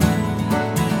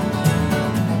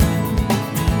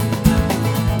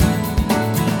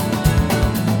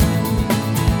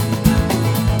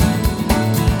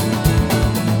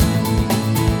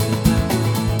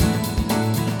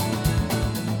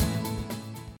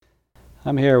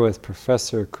I'm here with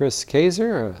Professor Chris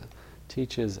Kaser,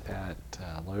 teaches at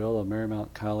Loyola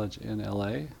Marymount College in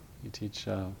LA. You teach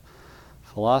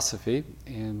philosophy,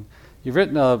 and you've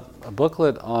written a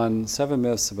booklet on 7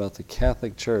 myths about the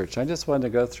Catholic Church. I just wanted to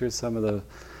go through some of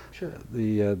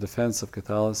the defense of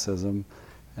Catholicism,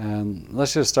 and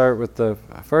let's just start with the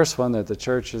first one, that the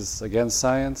Church is against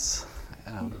science.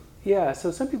 So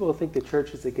some people think the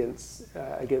Church is against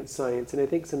science, and I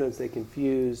think sometimes they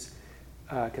confuse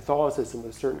Catholicism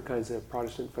with certain kinds of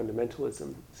Protestant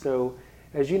fundamentalism. So,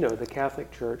 as you know, the Catholic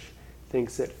Church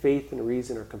thinks that faith and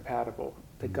reason are compatible,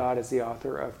 that God is the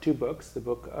author of 2 books, the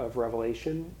book of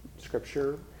Revelation,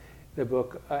 Scripture, the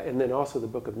book, and then also the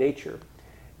book of nature.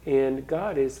 And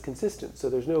God is consistent, so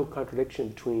there's no contradiction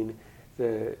between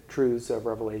the truths of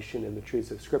Revelation and the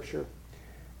truths of Scripture.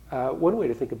 One way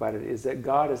to think about it is that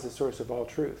God is the source of all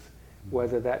truth,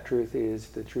 whether that truth is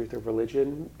the truth of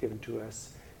religion given to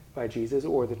us by Jesus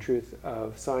or the truth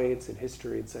of science and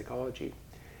history and psychology.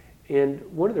 And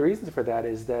one of the reasons for that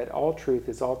is that all truth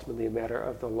is ultimately a matter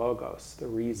of the logos, the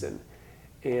reason.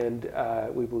 And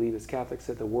we believe as Catholics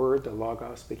that the Word, the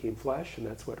logos, became flesh, and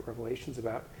that's what Revelation's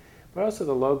about. But also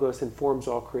the logos informs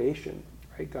all creation,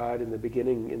 right? God in the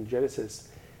beginning in Genesis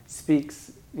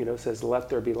speaks, says, "Let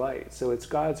there be light." So it's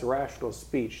God's rational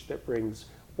speech that brings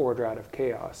order out of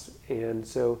chaos. And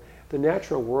so the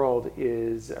natural world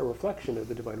is a reflection of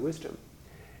the divine wisdom.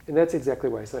 And that's exactly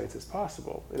why science is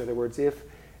possible. In other words, if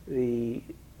the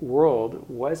world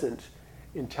wasn't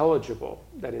intelligible,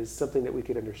 that is, something that we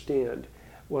could understand,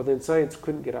 well, then science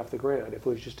couldn't get off the ground. If it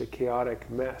was just a chaotic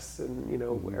mess and,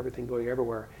 everything going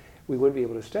everywhere, we wouldn't be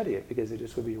able to study it because it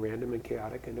just would be random and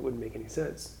chaotic and it wouldn't make any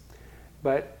sense.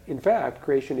 But in fact,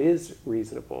 creation is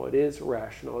reasonable, it is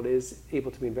rational, it is able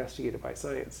to be investigated by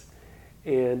science.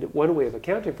 And one way of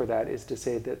accounting for that is to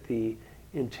say that the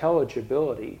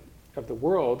intelligibility of the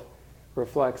world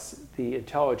reflects the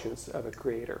intelligence of a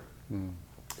creator.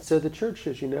 So the Church,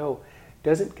 as you know,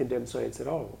 doesn't condemn science at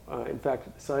all. In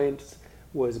fact, science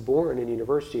was born in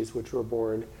universities which were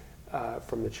born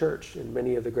from the Church, and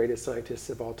many of the greatest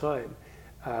scientists of all time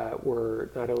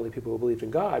were not only people who believed in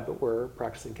God, but were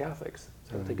practicing Catholics.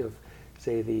 So think of,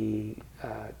 say, the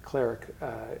cleric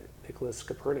Nicholas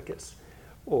Copernicus,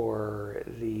 or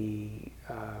the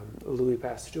Louis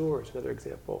Pasteur is another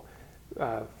example.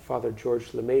 Father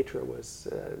George Lemaitre was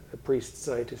a priest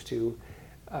scientist who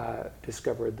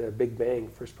discovered the Big Bang,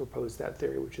 first proposed that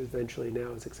theory, which eventually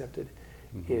now is accepted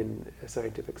in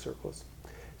scientific circles.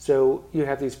 So you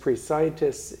have these priest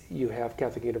scientists, you have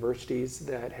Catholic universities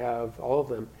that have, all of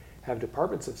them have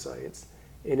departments of science,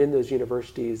 and in those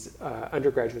universities,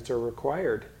 undergraduates are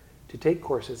required to take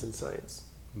courses in science.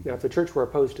 Now, if the Church were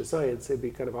opposed to science, it'd be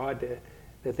kind of odd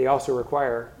that they also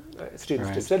require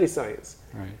students to study science.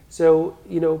 Right. So,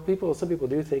 some people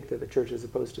do think that the Church is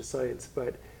opposed to science,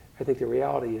 but I think the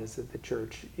reality is that the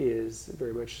Church is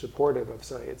very much supportive of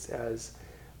science as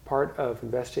part of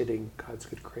investigating God's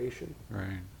good creation.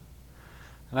 Right.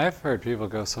 And I've heard people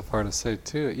go so far to say,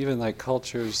 too, even like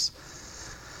cultures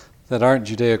that aren't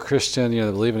Judeo-Christian,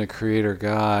 that believe in a creator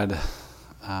God,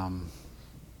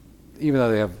 even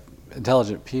though they have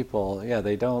intelligent people,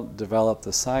 they don't develop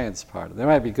the science part. They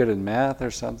might be good in math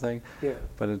or something,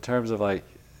 but in terms of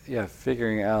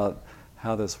figuring out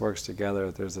how this works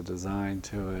together, there's a design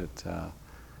to it,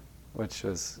 which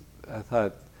is, I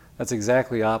thought, that's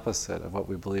exactly opposite of what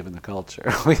we believe in the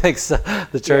culture. We think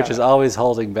the Church is always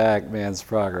holding back man's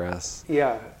progress.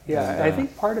 I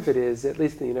think part of it is, at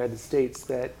least in the United States,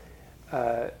 that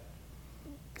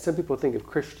some people think of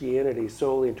Christianity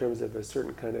solely in terms of a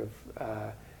certain kind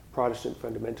of Protestant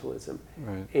fundamentalism.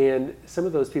 Right. And some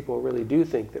of those people really do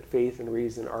think that faith and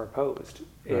reason are opposed.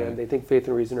 And they think faith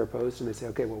and reason are opposed, and they say,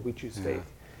 okay, well, we choose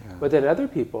faith. But then other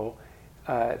people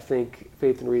think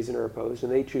faith and reason are opposed,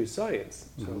 and they choose science.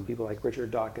 So people like Richard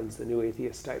Dawkins, the new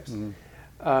atheist types.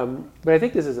 But I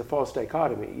think this is a false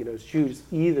dichotomy, choose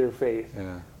either faith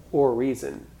or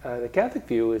reason. The Catholic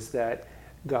view is that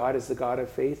God is the God of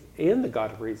faith and the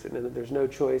God of reason, and that there's no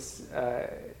choice,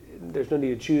 there's no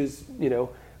need to choose,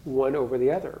 one over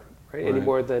the other, right? Any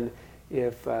more than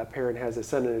if a parent has a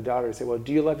son and a daughter, say, well,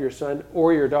 do you love your son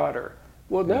or your daughter?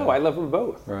 Well, no, I love them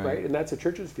both, right? And that's the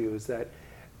Church's view, is that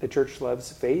the Church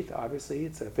loves faith, obviously,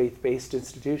 it's a faith-based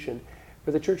institution,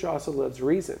 but the Church also loves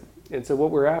reason. And so what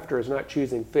we're after is not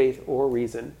choosing faith or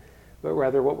reason, but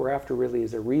rather what we're after really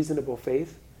is a reasonable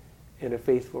faith and a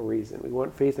faithful reason. We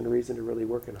want faith and reason to really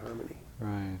work in harmony.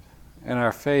 Right. And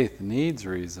our faith needs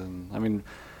reason. I mean,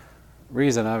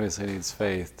 reason obviously needs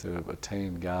faith to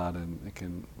attain God, and it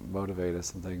can motivate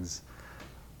us and things.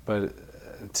 But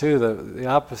too, the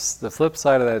opposite, the flip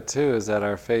side of that too is that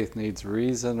our faith needs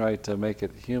reason, right, to make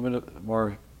it human,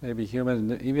 more maybe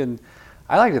human. Even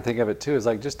I like to think of it too as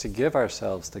like just to give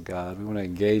ourselves to God. We want to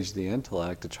engage the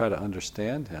intellect to try to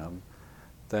understand Him.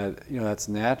 That that's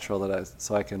natural.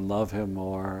 So I can love Him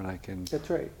more, and I can. That's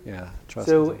right. Yeah, trust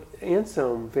So Him.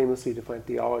 Anselm famously defined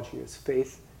theology as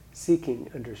faith seeking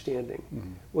understanding.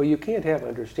 Mm-hmm. Well, you can't have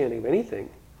understanding of anything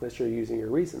unless you're using your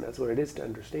reason. That's what it is to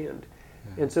understand.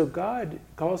 Yeah. And so God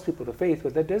calls people to faith,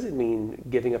 but that doesn't mean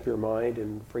giving up your mind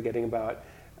and forgetting about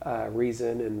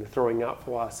reason and throwing out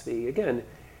philosophy. Again,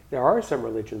 there are some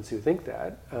religions who think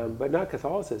that, but not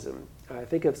Catholicism.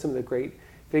 Think of some of the great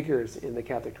figures in the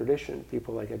Catholic tradition,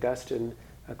 people like Augustine,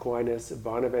 Aquinas,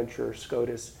 Bonaventure,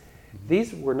 Scotus. Mm-hmm.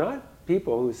 These were not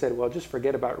people who said, well, just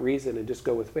forget about reason and just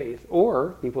go with faith,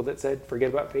 or people that said, forget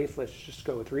about faith, let's just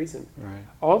go with reason. Right.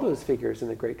 All those figures in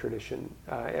the great tradition,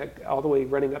 all the way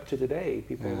running up to today,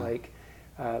 people like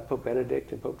Pope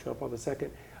Benedict and Pope John Paul II,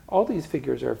 all these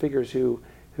figures are figures who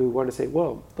want to say,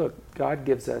 well, look, God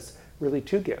gives us really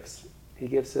two gifts. He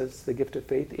gives us the gift of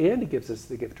faith and He gives us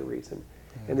the gift of reason.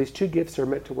 And these two gifts are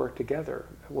meant to work together.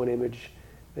 One image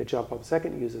that John Paul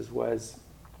II uses was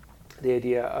the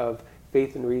idea of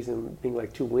faith and reason being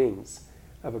like two wings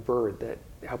of a bird that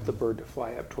help the bird to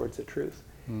fly up towards the truth.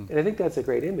 And I think that's a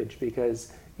great image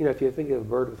because, if you think of a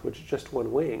bird with which just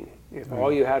one wing, if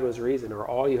all you had was reason or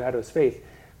all you had was faith,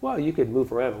 well, you could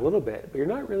move around a little bit, but you're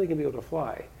not really going to be able to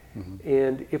fly. Mm-hmm.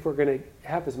 And if we're going to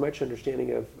have as much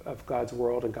understanding of God's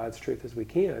world and God's truth as we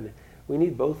can, we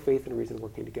need both faith and reason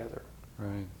working together.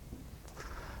 Right.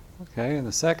 Okay, and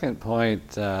the second point,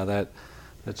 that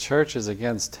the church is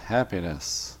against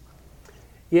happiness.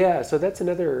 Yeah, so that's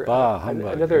another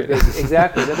humbug, another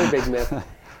right? another big myth.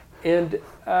 And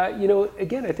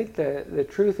again, I think the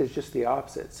truth is just the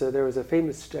opposite. So there was a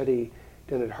famous study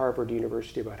done at Harvard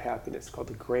University about happiness called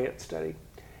the Grant Study,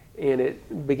 and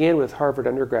it began with Harvard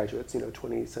undergraduates,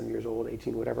 20 some years old,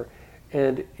 18, whatever,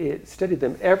 and it studied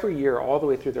them every year all the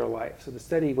way through their life. So the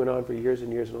study went on for years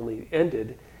and years and only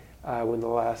ended when the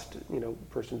last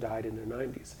person died in their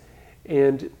 90s.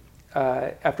 And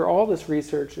after all this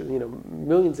research,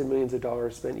 millions and millions of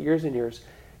dollars spent, years and years,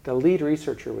 the lead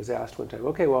researcher was asked one time,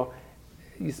 okay, well,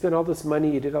 you spent all this money,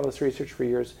 you did all this research for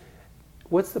years,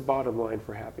 what's the bottom line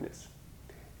for happiness?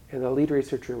 And the lead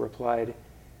researcher replied,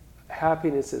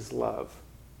 happiness is love,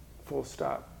 full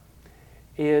stop.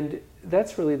 And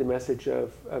that's really the message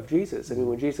of Jesus. I mean,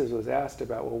 when Jesus was asked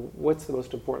about, well, what's the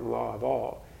most important law of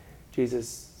all?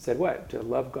 Jesus said what? To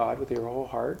love God with your whole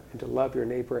heart and to love your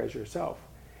neighbor as yourself.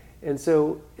 And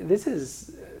so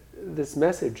this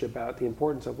message about the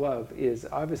importance of love is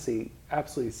obviously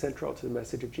absolutely central to the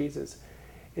message of Jesus.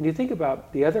 And you think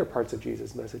about the other parts of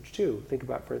Jesus' message too. Think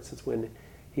about, for instance, when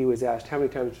he was asked, how many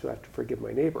times do I have to forgive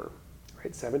my neighbor?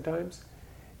 Right, 7 times?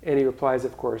 And he replies,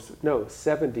 of course, no,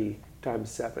 70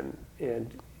 times 7.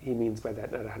 And he means by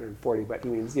that not 140, but he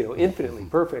means, infinitely,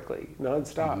 perfectly,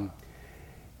 nonstop. Mm-hmm.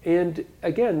 And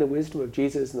again, the wisdom of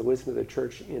Jesus and the wisdom of the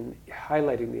church in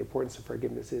highlighting the importance of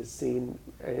forgiveness is seen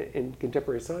in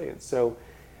contemporary science. So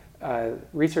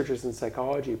researchers in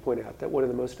psychology point out that one of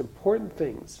the most important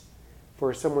things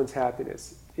for someone's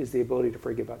happiness is the ability to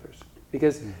forgive others.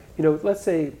 Because, let's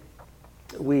say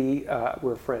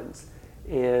we're friends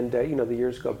and, the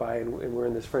years go by and we're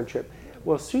in this friendship.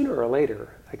 Well, sooner or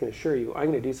later, I can assure you,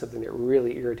 I'm going to do something that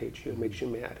really irritates you and makes you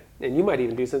mad. And you might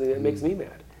even do something that makes me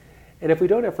mad. And if we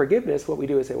don't have forgiveness, what we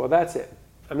do is say, well, that's it.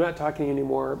 I'm not talking to you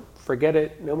anymore. Forget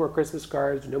it. No more Christmas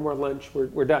cards. No more lunch.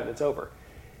 We're done. It's over.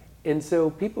 And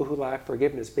so people who lack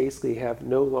forgiveness basically have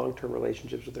no long-term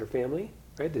relationships with their family,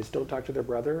 right? They just don't talk to their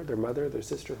brother, their mother, their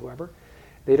sister, whoever.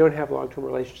 They don't have long-term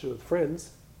relationships with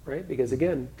friends, right? Because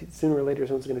again, sooner or later,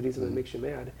 someone's going to do something that makes you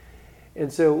mad.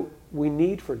 And so we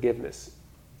need forgiveness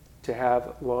to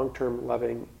have long-term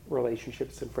loving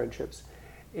relationships and friendships.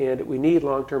 And we need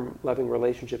long-term loving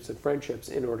relationships and friendships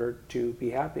in order to be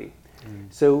happy.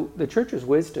 So the church's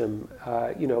wisdom,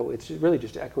 it's really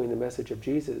just echoing the message of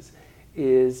Jesus,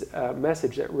 is a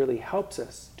message that really helps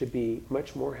us to be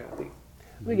much more happy.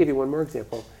 Let me give you one more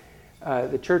example.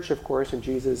 The church, of course, and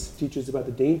Jesus teaches about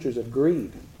the dangers of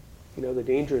greed. The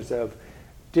dangers of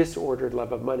disordered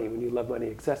love of money, when you love money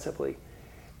excessively.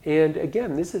 And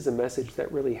again, this is a message that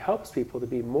really helps people to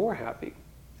be more happy.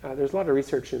 There's a lot of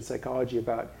research in psychology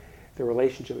about the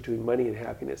relationship between money and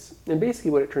happiness. And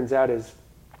basically what it turns out is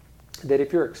that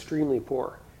if you're extremely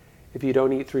poor, if you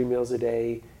don't eat 3 meals a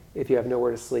day, if you have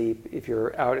nowhere to sleep, if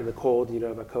you're out in the cold and you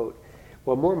don't have a coat,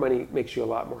 well, more money makes you a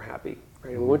lot more happy.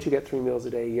 Right? And once you get 3 meals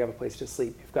a day, you have a place to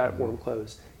sleep, you've got warm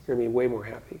clothes, you're going to be way more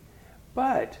happy.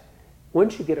 But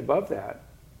once you get above that,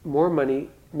 more money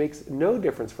makes no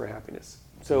difference for happiness.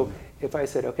 So if I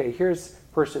said, okay, here's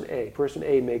person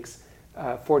A makes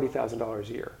 $40,000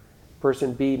 a year,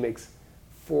 person B makes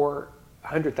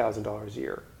 $400,000 a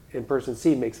year, and person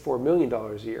C makes $4 million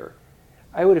a year,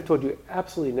 I would have told you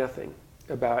absolutely nothing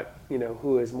about,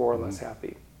 who is more or less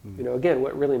happy. Again,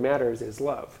 what really matters is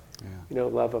love. Yeah.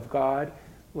 Love of God,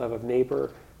 love of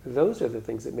neighbor. Those are the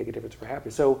things that make a difference for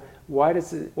happiness. So why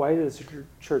does the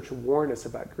church warn us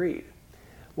about greed?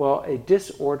 Well, a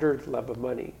disordered love of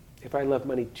money. If I love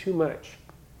money too much,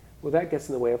 well, that gets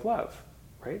in the way of love,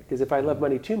 right? Because if I love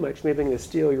money too much, maybe I'm going to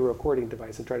steal your recording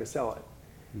device and try to sell it.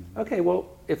 Okay, well,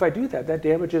 if I do that, that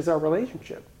damages our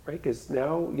relationship, right? Because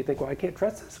now you think, well, I can't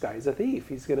trust this guy. He's a thief.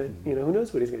 He's going to, who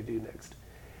knows what he's going to do next.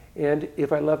 And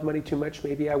if I love money too much,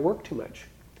 maybe I work too much.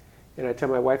 And I tell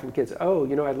my wife and kids,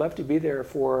 I'd love to be there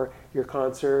for your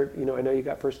concert. I know you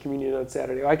got First Communion on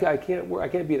Saturday. I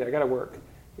can't be there. I got to work.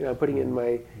 I'm putting in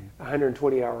my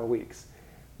 120-hour weeks.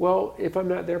 Well, if I'm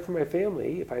not there for my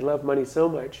family, if I love money so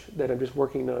much that I'm just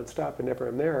working nonstop and never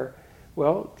I'm there,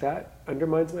 well, that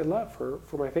undermines my love for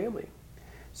my family.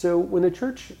 So when the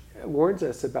church warns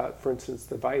us about, for instance,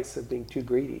 the vice of being too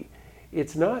greedy,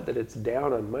 it's not that it's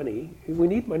down on money. We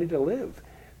need money to live.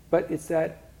 But it's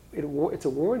that it's a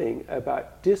warning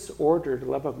about disordered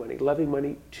love of money, loving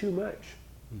money too much,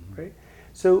 right?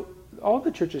 So all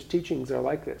the church's teachings are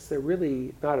like this. They're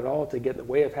really not at all to get in the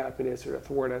way of happiness or to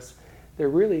thwart us. They're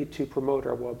really to promote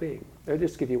our well-being. I'll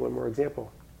just give you one more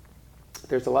example.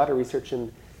 There's a lot of research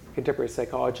in contemporary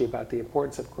psychology about the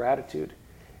importance of gratitude.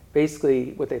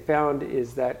 Basically, what they found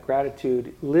is that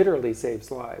gratitude literally saves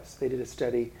lives. They did a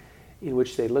study in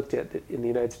which they looked at, in the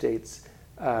United States,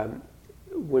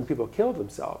 when people killed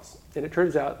themselves. And it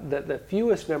turns out that the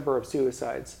fewest number of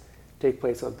suicides take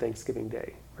place on Thanksgiving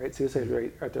Day, right? Suicide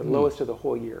rate are at their lowest of the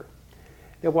whole year.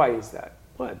 Now, why is that?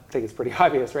 Well, I think it's pretty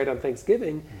obvious, right? On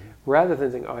Thanksgiving, rather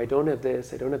than saying, I don't have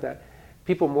this, I don't have that,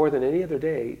 people more than any other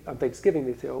day on Thanksgiving,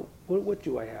 they say, what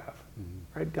do I have?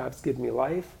 Right? God's given me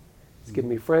life, He's given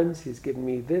me friends, He's given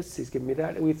me this, He's given me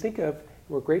that. And we think of,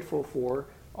 we're grateful for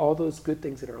all those good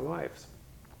things in our lives.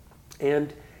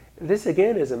 And this,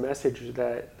 again, is a message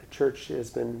that the church has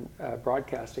been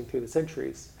broadcasting through the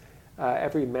centuries.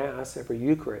 Every Mass, every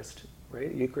Eucharist,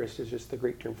 right? Eucharist is just the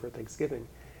Greek term for Thanksgiving,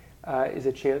 is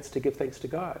a chance to give thanks to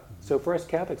God. So for us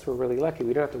Catholics, we're really lucky.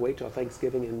 We don't have to wait till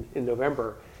Thanksgiving in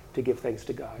November to give thanks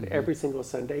to God. Every single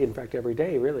Sunday, in fact, every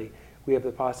day, really, we have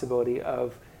the possibility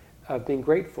of being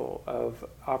grateful, of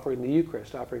offering the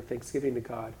Eucharist, offering thanksgiving to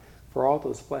God for all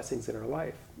those blessings in our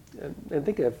life. And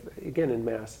think of, again, in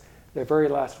Mass, the very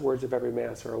last words of every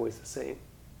Mass are always the same,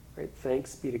 right?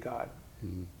 Thanks be to God.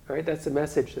 All right, that's the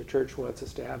message the church wants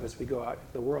us to have as we go out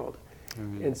in the world.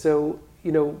 And so,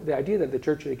 the idea that the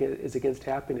church is against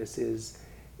happiness is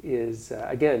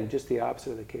again, just the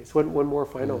opposite of the case. One more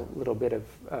final little bit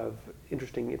of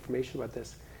interesting information about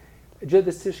this.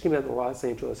 This just came out in the Los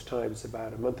Angeles Times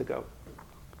about a month ago.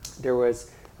 There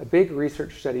was a big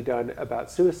research study done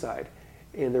about suicide,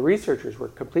 and the researchers were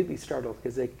completely startled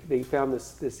because they found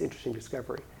this interesting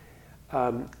discovery.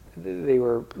 They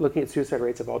were looking at suicide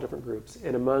rates of all different groups,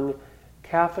 and among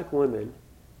Catholic women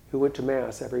who went to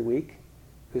Mass every week,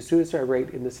 the suicide rate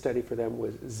in this study for them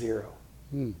was 0.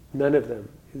 None of them.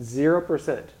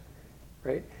 0%,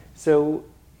 right? So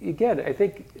again, I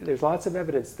think there's lots of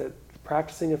evidence that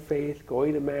practicing of faith,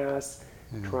 going to Mass,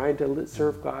 trying to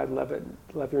serve God,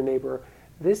 love your neighbor,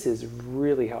 this is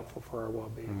really helpful for our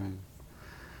well-being.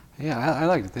 Right. Yeah, I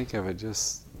like to think of it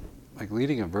just like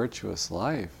leading a virtuous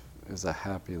life is a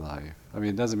happy life. I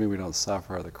mean, it doesn't mean we don't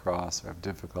suffer at the cross or have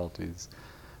difficulties,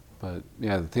 but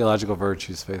yeah, the theological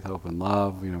virtues, faith, hope, and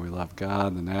love, we love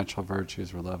God. The natural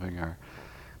virtues, we're loving our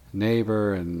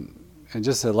neighbor, and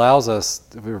just allows us,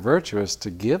 if we're virtuous,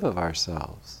 to give of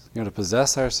ourselves, to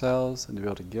possess ourselves and to be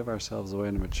able to give ourselves away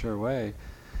in a mature way.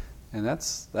 And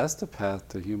that's the path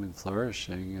to human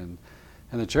flourishing.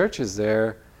 And the church is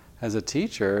there as a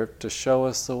teacher to show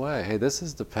us the way. Hey, this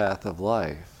is the path of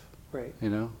life. Right.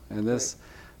 And this,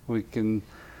 we can,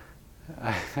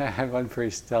 I had one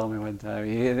priest tell me one time,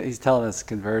 he's telling us a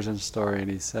conversion story, and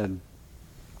he said,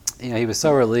 he was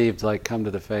so relieved to come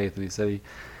to the faith, and he said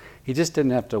he just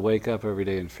didn't have to wake up every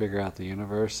day and figure out the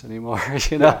universe anymore,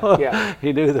 Yeah.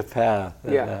 He knew the path.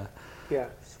 Yeah.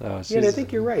 So and I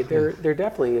think you're right. There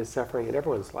definitely is suffering in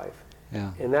everyone's life.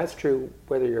 Yeah. And that's true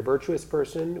whether you're a virtuous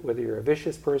person, whether you're a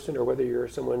vicious person, or whether you're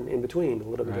someone in between, a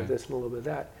little bit of this and a little bit of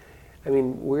that. I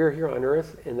mean, we're here on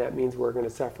earth, and that means we're going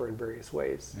to suffer in various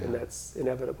ways, and that's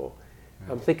inevitable.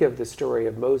 Think of the story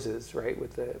of Moses, right,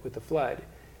 with the flood.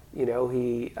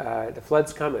 The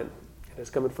flood's coming, and it's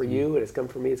coming for you, and it's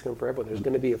coming for me, it's coming for everyone. There's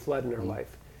going to be a flood in our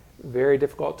life. very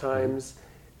difficult times.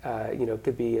 It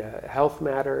could be a health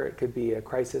matter. It could be a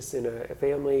crisis in a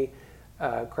family,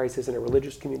 crisis in a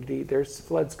religious community. There's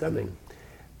floods coming.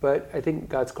 But I think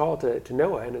God's call to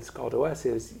Noah, and his call to us,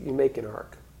 is you make an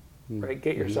ark, right?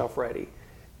 Get yourself ready.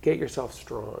 Get yourself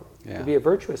strong. Yeah. To be a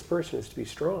virtuous person is to be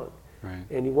strong. Right.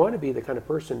 And you want to be the kind of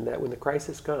person that when the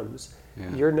crisis comes,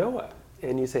 Yeah. you're Noah.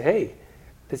 And you say, hey,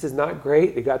 this is not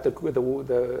great. We got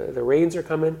the rains are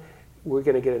coming. We're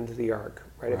going to get into the ark,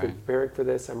 right? I've been preparing for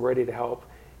this. I'm ready to help.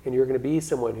 And you're going to be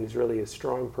someone who's really a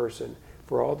strong person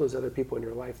for all those other people in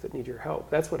your life that need your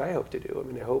help. That's what I hope to do.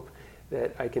 I mean, I hope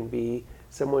that I can be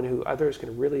someone who others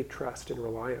can really trust and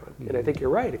rely on. And I think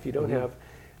you're right. If you don't have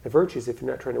the virtues, if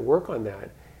you're not trying to work on that,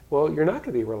 well, you're not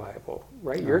going to be reliable,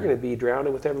 right? You're going to be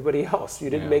drowning with everybody else. You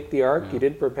didn't make the ark. You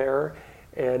didn't prepare.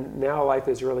 And now life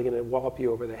is really going to wallop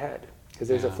you over the head because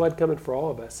there's a flood coming for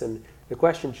all of us. And the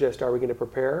question is just, are we going to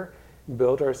prepare,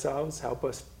 build ourselves, help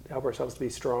ourselves to be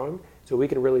strong so we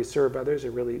can really serve others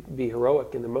and really be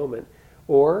heroic in the moment?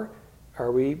 Or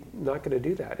are we not going to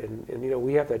do that? And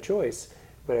we have that choice.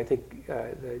 But I think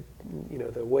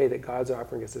the way that God's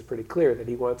offering us is pretty clear, that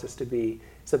he wants us to be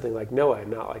something like Noah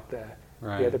and not like the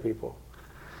other people.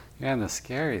 Yeah, and the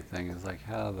scary thing is like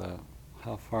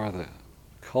how far the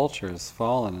culture has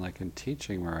fallen, like in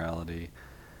teaching morality,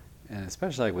 and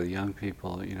especially like with young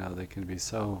people, they can be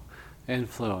so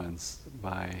influenced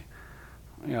by,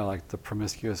 like the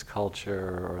promiscuous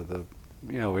culture, or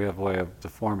we have a way of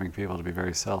deforming people to be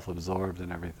very self-absorbed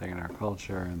in everything in our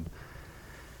culture, and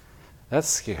that's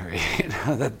scary.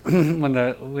 That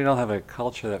when we don't have a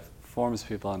culture that forms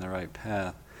people on the right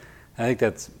path. I think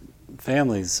that's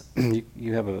families.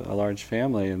 You have a large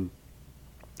family, and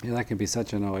that can be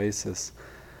such an oasis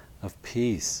of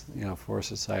peace, for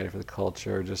society, for the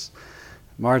culture, just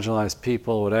marginalized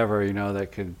people, whatever,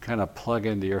 that could kind of plug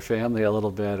into your family a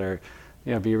little bit, or,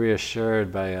 be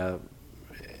reassured by a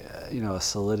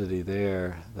solidity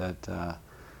there that,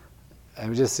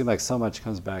 it just seems like so much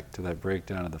comes back to that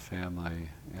breakdown of the family.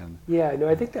 And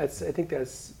I think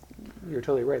that's you're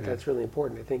totally right. That's really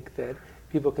important. I think that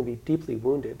people can be deeply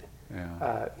wounded,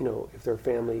 if their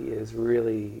family is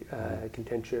really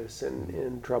contentious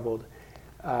and troubled.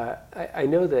 I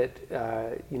know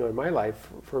that, in my life,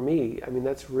 for me, I mean,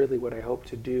 that's really what I hope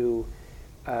to do,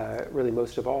 really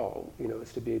most of all,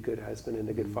 is to be a good husband and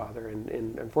a good father.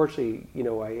 And unfortunately,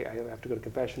 I have to go to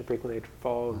confession frequently to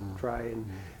fall and try and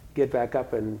get back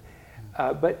up.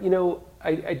 But,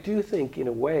 I do think, in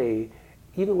a way,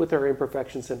 even with our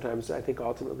imperfections sometimes, I think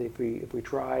ultimately if we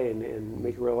try and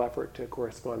make a real effort to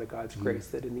correspond to God's grace,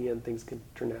 that in the end things can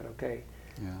turn out okay.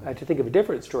 To think of a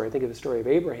different story, I think of the story of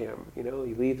Abraham. He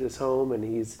leaves his home and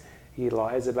he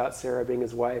lies about Sarah being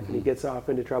his wife, and he gets off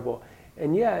into trouble.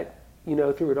 And yet,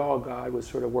 through it all, God was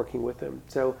sort of working with him.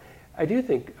 So I do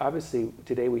think, obviously,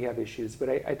 today we have issues, but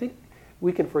I think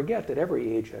we can forget that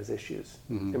every age has issues.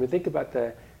 I mean, think about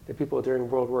the people during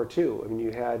World War II. I mean,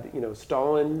 you had,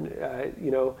 Stalin,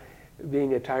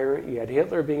 being a tyrant. You had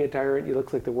Hitler being a tyrant. It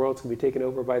looks like the world's going to be taken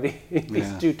over by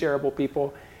these two terrible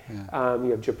people.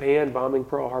 You have Japan bombing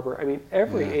Pearl Harbor. I mean,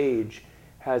 every age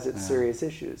has its serious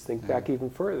issues. Think back even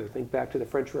further. Think back to the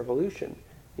French Revolution.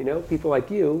 People like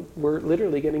you were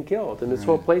literally getting killed, and this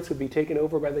whole place would be taken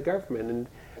over by the government, and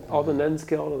all the nuns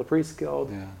killed, all the priests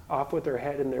killed, off with their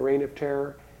head in their reign of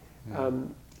terror.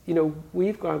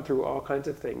 We've gone through all kinds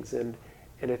of things, and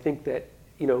I think that,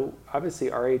 obviously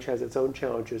our age has its own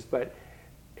challenges, but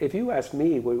if you ask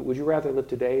me, would you rather live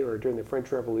today or during the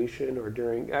French Revolution or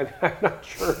during, I'm not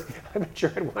sure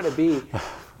I'd want to be,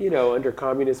 under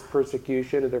communist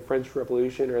persecution or the French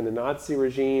Revolution or in the Nazi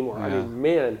regime, or, I mean,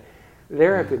 man,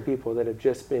 there have been people that have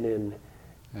just been in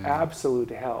absolute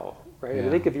hell, right? I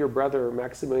mean, think of your brother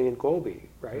Maximilian Kolbe,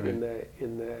 right? In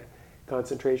the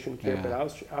concentration camp at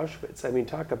Auschwitz. I mean,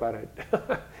 talk about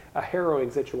a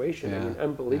harrowing situation. I mean,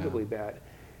 unbelievably bad.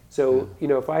 So,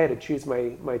 if I had to choose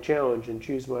my challenge and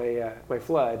choose my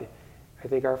flood, I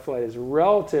think our flood is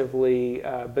relatively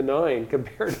benign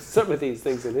compared to some of these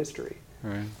things in history.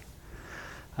 Right.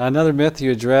 Another myth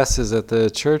you address is that the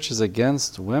church is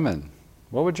against women.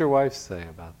 What would your wife say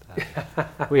about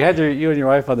that? We had you and your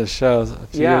wife on the show a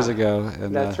few years ago.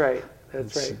 And, that's right.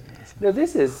 That's right. Now,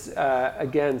 this is,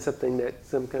 again, something that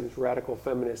sometimes radical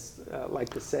feminists like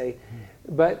to say.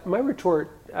 But my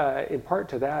retort, in part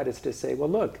to that, is to say, well,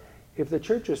 look, if the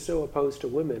church is so opposed to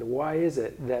women, why is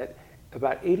it that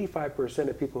about 85%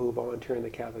 of people who volunteer in the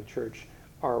Catholic Church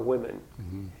are women?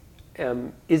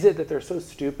 Is it that they're so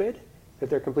stupid, that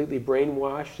they're completely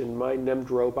brainwashed and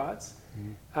mind-numbed robots?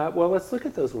 Well, let's look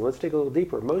at those women. Let's dig a little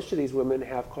deeper. Most of these women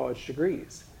have college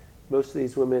degrees. Most of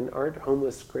these women aren't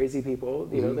homeless, crazy people.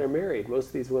 They're married. Most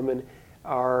of these women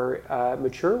are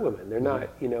mature women. They're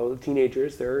not,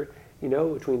 teenagers. They're,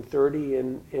 between 30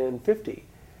 and 50.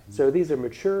 So these are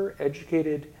mature,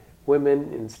 educated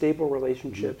women in stable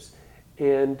relationships.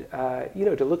 And,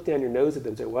 to look down your nose at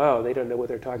them and say, wow, they don't know what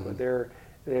they're talking about. They're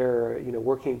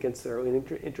working against their own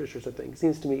interests or something,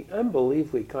 seems to me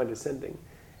unbelievably condescending.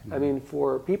 I mean,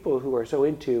 for people who are so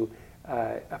into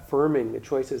affirming the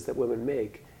choices that women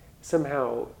make,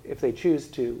 somehow, if they choose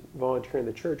to volunteer in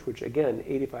the church, which again,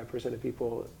 85% of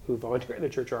people who volunteer in the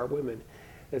church are women,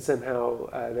 that somehow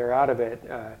they're out of it,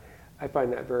 I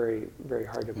find that very, very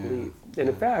hard to believe. And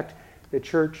in fact, the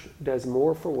church does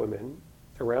more for women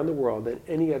around the world than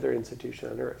any other institution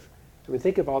on earth. I mean,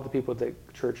 think of all the people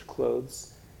that church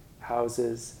clothes,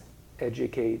 houses,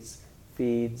 educates,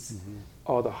 feeds,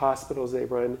 all the hospitals they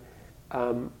run.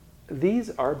 These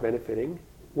are benefiting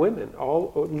women,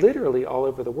 literally all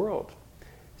over the world.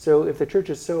 So if the church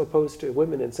is so opposed to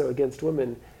women and so against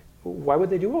women, why would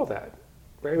they do all that?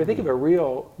 Right? I mean, think of a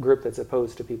real group that's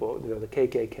opposed to people, the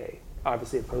KKK,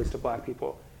 obviously opposed to black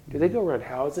people. Do they go around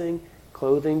housing,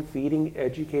 clothing, feeding,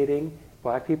 educating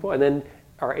black people? And then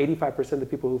are 85% of the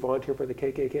people who volunteer for the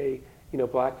KKK,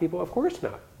 black people? Of course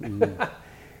not.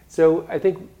 So I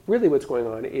think really what's going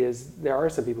on is there are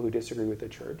some people who disagree with the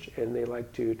church, and they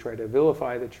like to try to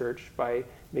vilify the church by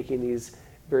making these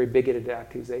very bigoted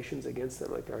accusations against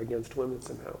them, like they're against women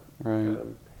somehow. Right.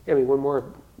 I mean, one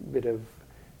more bit of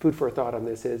food for thought on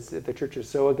this is, if the church is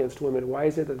so against women, why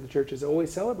is it that the church is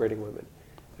always celebrating women?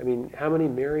 I mean, how many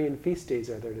Marian feast days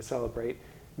are there to celebrate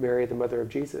Mary, the mother of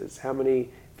Jesus? How many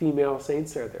female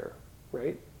saints are there,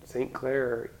 right? St.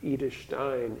 Clare, Edith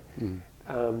Stein.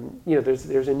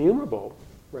 There's innumerable,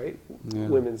 right,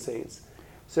 women saints.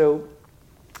 So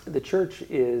the church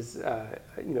is,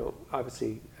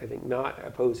 obviously, I think, not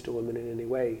opposed to women in any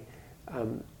way.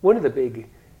 One of the big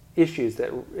issues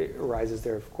that arises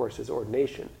there, of course, is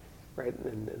ordination, right?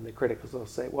 And the critics will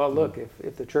say, well, look,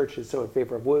 if the church is so in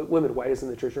favor of women, why doesn't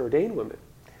the church ordain women?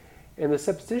 And the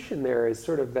supposition there is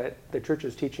sort of that the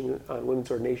church's teaching on women's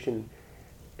ordination,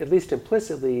 at least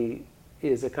implicitly,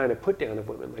 is a kind of put down of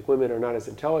women. Like women are not as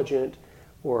intelligent,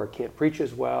 or can't preach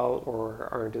as well, or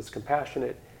aren't as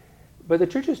compassionate. But the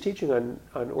church's teaching on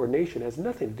ordination has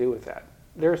nothing to do with that.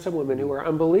 There are some women who are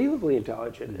unbelievably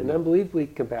intelligent and unbelievably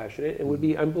compassionate and would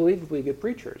be unbelievably good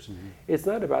preachers. It's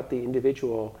not about the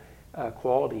individual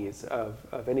qualities of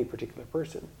any particular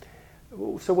person.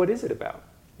 So what is it about?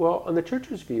 Well, on the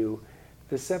church's view,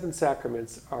 the 7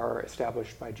 sacraments are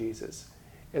established by Jesus.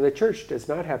 And the church does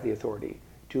not have the authority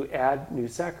to add new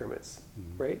sacraments,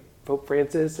 right? Pope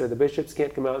Francis or the bishops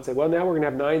can't come out and say, well, now we're going to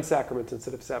have 9 sacraments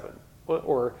instead of 7.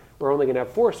 Or we're only going to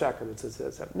have 4 sacraments instead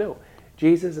of 7. No,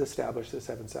 Jesus established the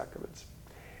 7 sacraments.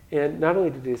 And not only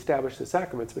did he establish the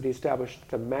sacraments, but he established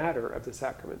the matter of the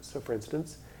sacraments. So for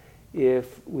instance,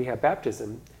 if we have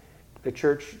baptism, the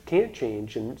church can't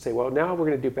change and say, well, now we're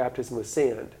going to do baptism with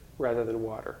sand rather than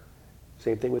water.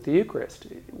 Same thing with the Eucharist.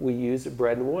 We use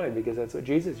bread and wine because that's what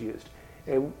Jesus used.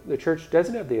 And the church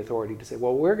doesn't have the authority to say,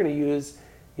 well, we're going to use,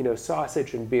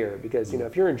 sausage and beer because,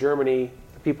 if you're in Germany,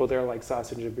 the people there like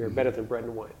sausage and beer better than bread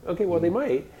and wine. Okay, well, they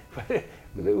might, but,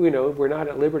 we're not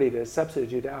at liberty to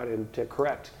substitute out and to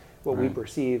correct what we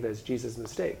perceive as Jesus'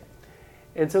 mistake.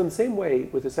 And so in the same way,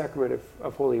 with the sacrament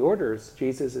of holy orders,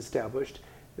 Jesus established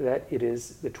that it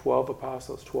is the 12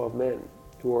 apostles, 12 men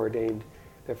who ordained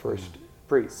the first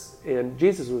priests. And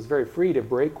Jesus was very free to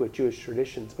break with Jewish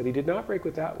traditions, but he did not break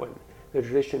with that one, the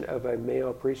tradition of a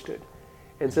male priesthood.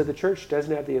 And so the church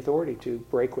doesn't have the authority to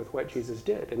break with what Jesus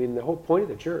did. I mean, the whole point of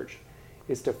the church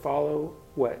is to follow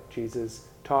what Jesus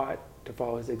taught, to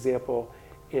follow his example,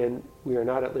 and we are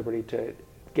not at liberty to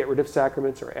get rid of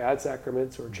sacraments or add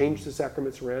sacraments or change the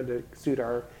sacraments around to suit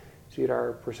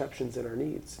our perceptions and our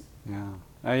needs.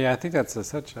 I think that's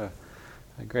such a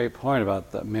great point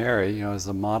about Mary, as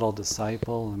a model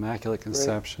disciple, Immaculate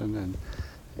Conception,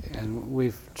 and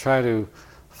we've tried to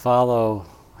follow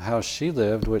how she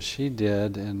lived, what she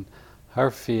did, and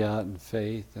her fiat and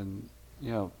faith, and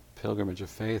pilgrimage of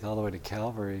faith all the way to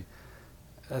Calvary.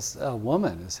 As a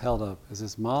woman is held up as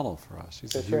this model for us.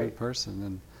 She's a human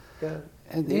person,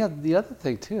 and the other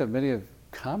thing too that many have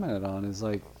commented on is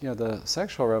the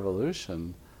sexual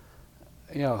revolution,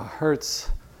 hurts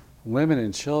women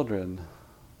and children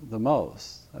the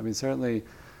most. I mean, certainly, it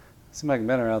seems like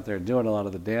men are out there doing a lot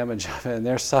of the damage of it, and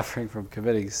they're suffering from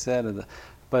committing sin.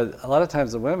 But a lot of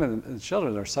times the women and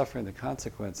children are suffering the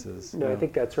consequences. No, I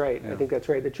think that's right. I think that's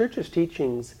right. The church's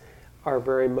teachings are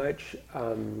very much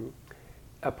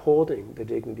upholding the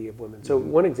dignity of women. So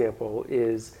one example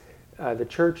is the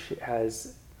church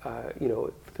has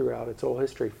throughout its whole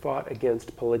history, fought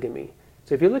against polygamy.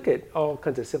 So if you look at all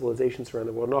kinds of civilizations around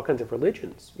the world and all kinds of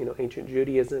religions, ancient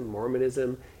Judaism,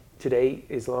 Mormonism, today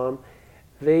Islam,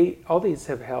 all these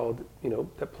have held,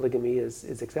 that polygamy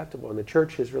is acceptable. And the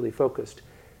church has really focused,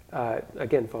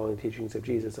 again, following the teachings of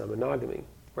Jesus on monogamy,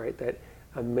 right? That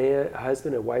a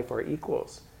husband and wife are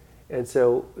equals. And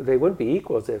so they wouldn't be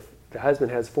equals if the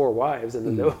husband has 4 wives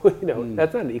and then,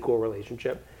 that's not an equal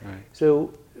relationship. Right.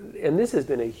 So, and this has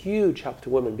been a huge help to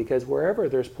women because wherever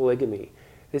there's polygamy,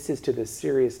 this is to the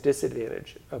serious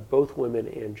disadvantage of both women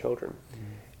and children.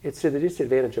 It's to the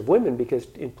disadvantage of women because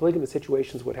in polygamous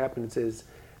situations, what happens is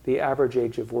the average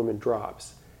age of women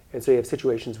drops. And so you have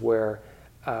situations where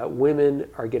women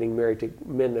are getting married to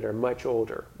men that are much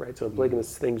older, right? So in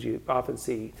polygamous things, you often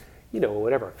see,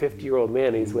 whatever, a 50-year-old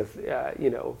man, he's with,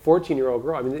 14-year-old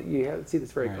girl. I mean, you see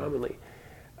this very commonly.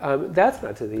 That's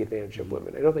not to the advantage of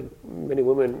women. I don't think many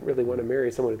women really want to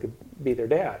marry someone who could be their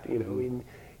dad, I mean,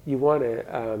 you want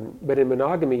to, but in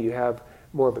monogamy, you have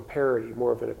more of a parity,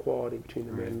 more of an equality between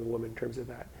the man and the woman in terms of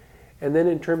that. And then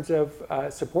in terms of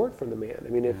support from the man, I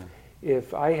mean,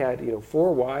 if I had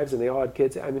 4 wives and they all had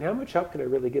kids, I mean, how much help can I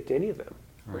really get to any of them,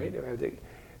 right?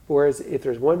 Whereas if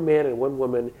there's one man and one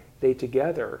woman, they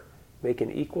together make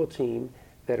an equal team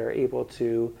that are able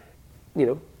to,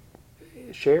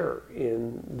 share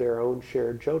in their own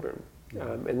shared children,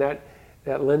 and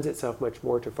that lends itself much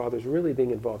more to fathers really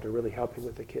being involved and really helping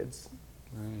with the kids.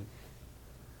 Right.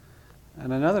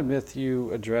 And another myth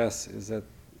you address is that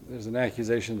there's an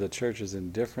accusation the church is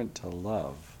indifferent to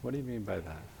love. What do you mean by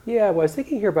that? Yeah, well, I was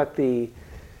thinking here about the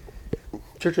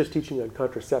church's teaching on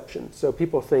contraception. So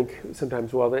people think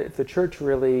sometimes, well, if the church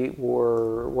really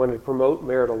wanted to promote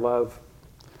marital love,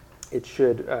 it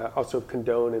should also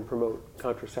condone and promote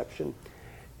contraception.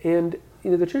 And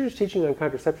the church's teaching on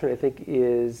contraception, I think,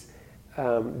 is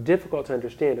difficult to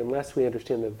understand unless we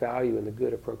understand the value and the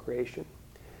good of procreation.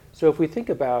 So if we think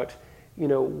about,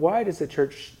 why does the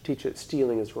church teach that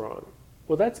stealing is wrong?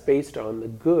 Well, that's based on the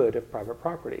good of private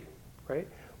property, right?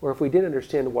 Or if we didn't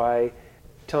understand why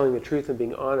telling the truth and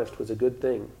being honest was a good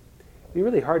thing, it'd be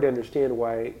really hard to understand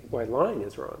why lying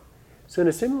is wrong. So in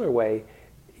a similar way,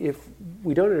 if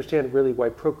we don't understand really why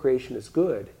procreation is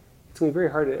good, it's going to be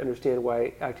very hard to understand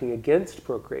why acting against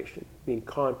procreation, being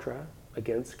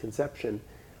against conception,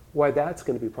 why that's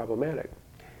going to be problematic.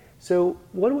 So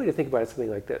one way to think about it is something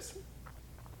like this.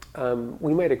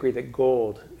 We might agree that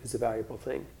gold is a valuable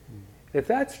thing. If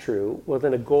that's true, well,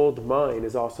 then a gold mine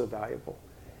is also valuable.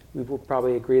 We will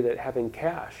probably agree that having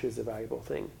cash is a valuable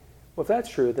thing. Well, if that's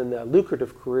true, then the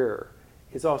lucrative career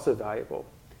is also valuable.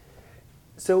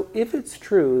 So if it's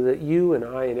true that you and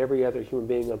I and every other human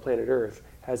being on planet Earth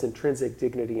has intrinsic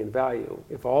dignity and value,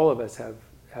 if all of us have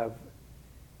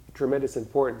tremendous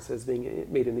importance as being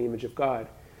made in the image of God,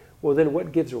 well, then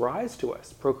what gives rise to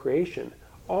us, procreation,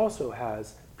 also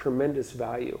has tremendous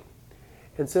value.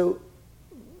 And so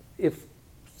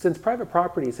since private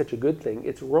property is such a good thing,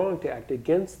 it's wrong to act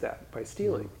against that by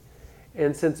stealing.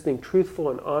 And since being truthful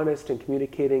and honest and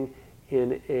communicating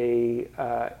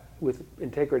with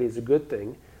integrity is a good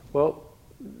thing, well,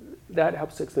 that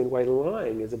helps explain why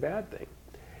lying is a bad thing.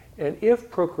 And if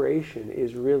procreation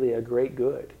is really a great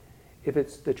good,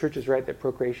 if the church is right that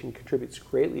procreation contributes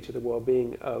greatly to the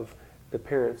well-being of the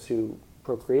parents who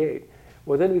procreate,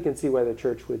 well, then we can see why the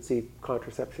church would see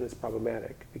contraception as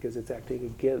problematic, because it's acting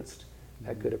against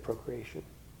that good of procreation.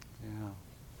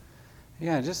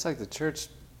 Yeah, just like the church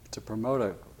to promote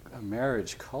a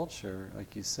marriage culture,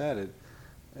 like you said,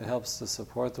 it helps to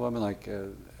support the woman, like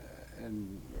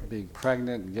in being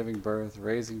pregnant and giving birth,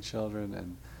 raising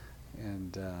children,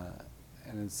 and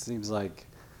it seems like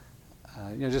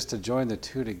just to join the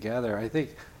two together. I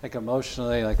think like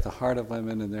emotionally, like the heart of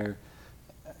women and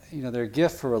their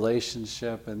gift for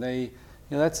relationship, and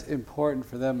that's important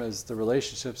for them as the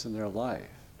relationships in their life.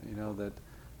 That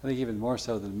I think even more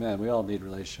so than men. We all need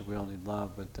relationship, we all need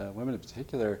love, but women in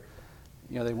particular,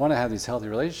 they want to have these healthy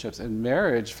relationships. And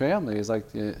marriage, family, is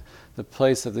like the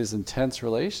place of these intense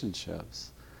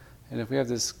relationships. And if we have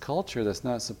this culture that's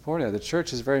not supporting it, the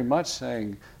church is very much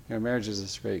saying, marriage is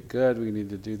this great good, we need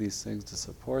to do these things to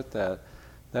support that.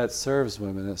 That serves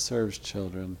women, it serves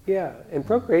children. Yeah, and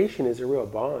procreation is a real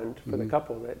bond for the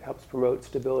couple that helps promote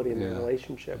stability in the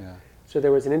relationship. Yeah. So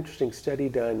there was an interesting study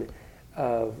done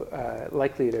of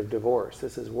likelihood of divorce.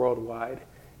 This is worldwide.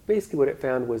 Basically what it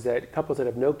found was that couples that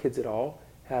have no kids at all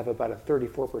have about a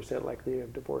 34% likelihood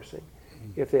of divorcing.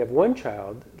 If they have one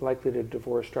child, the likelihood of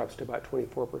divorce drops to about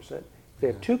 24%. If they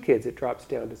have 2 kids, it drops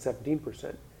down to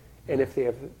 17%. And if they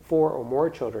have 4 or more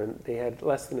children, they had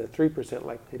less than a 3%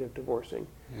 likelihood of divorcing.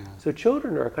 Yeah. So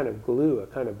children are a kind of glue, a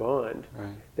kind of bond Right.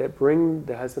 that bring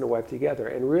the husband and wife together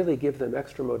and really give them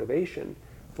extra motivation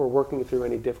for working through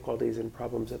any difficulties and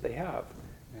problems that they have.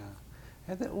 Yeah.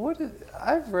 And then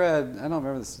I've read, I don't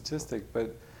remember the statistic,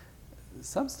 but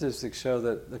some statistics show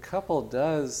that the couple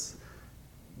does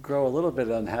grow a little bit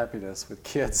of unhappiness with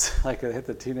kids, like hit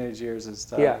the teenage years and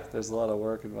stuff. Yeah. There's a lot of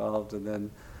work involved, and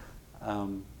then,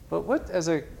 but what, as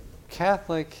a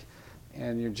Catholic,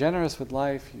 and you're generous with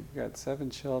life, you've got 7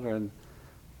 children,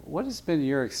 what has been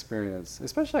your experience,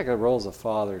 especially like a role as a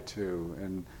father too,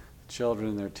 and children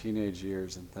in their teenage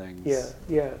years and things?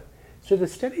 Yeah. So the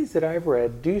studies that I've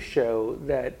read do show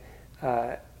that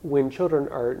when children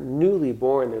are newly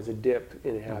born, there's a dip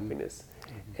in happiness.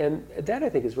 And that, I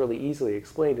think, is really easily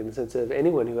explained in the sense of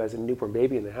anyone who has a newborn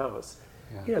baby in the house.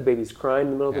 Yeah. You know, baby's crying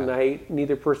in the middle of the Yeah. night,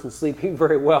 neither person's sleeping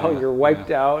very well, you're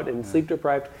wiped out and sleep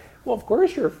deprived. Well, of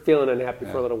course you're feeling unhappy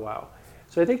for a little while.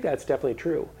 So I think that's definitely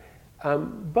true.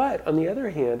 But on the other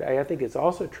hand, I think it's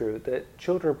also true that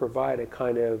children provide a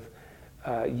kind of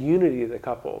unity of the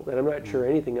couple that I'm not sure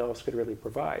anything else could really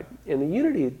provide. And the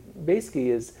unity basically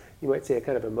is, you might say, a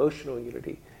kind of emotional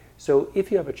unity. So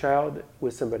if you have a child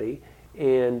with somebody,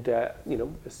 and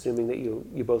assuming that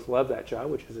you both love that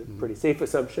child, which is a pretty safe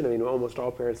assumption. I mean, almost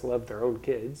all parents love their own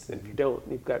kids, and if you don't,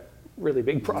 you've got really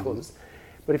big problems.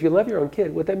 But if you love your own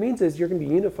kid, what that means is you're going to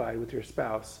be unified with your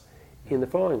spouse in the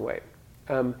following way.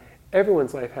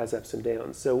 Everyone's life has ups and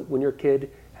downs. So when your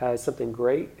kid has something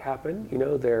great happen,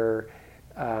 they're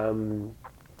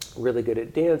really good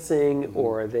at dancing,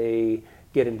 or they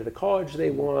get into the college they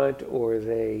want, or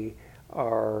they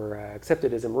are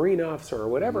accepted as a Marine officer or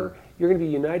whatever, you're going to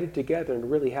be united together and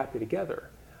really happy together.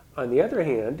 On the other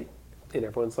hand, in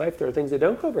everyone's life, there are things that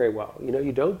don't go very well.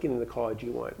 You don't get into the college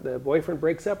you want. The boyfriend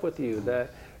breaks up with you. The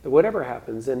whatever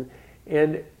happens. And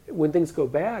when things go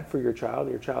bad for your child,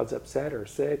 and your child's upset or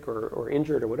sick or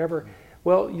injured or whatever,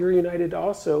 well, you're united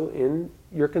also in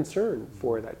your concern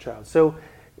for that child.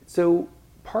 So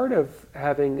part of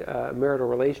having a marital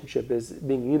relationship is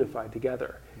being unified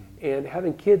together. And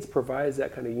having kids provides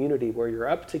that kind of unity where you're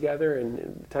up together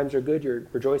and times are good, you're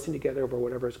rejoicing together over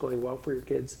whatever is going well for your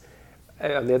kids.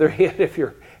 On the other hand, if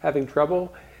you're having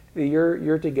trouble,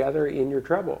 you're together in your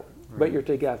trouble, but you're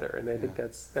together. And I think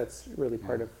that's really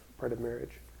part of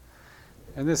marriage.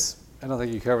 And this, I don't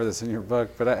think you cover this in your book,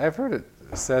 but I've heard it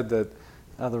said that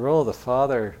the role of the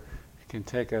father can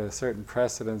take a certain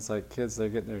precedence, like kids that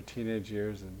get in their teenage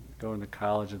years and going to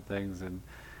college and things, and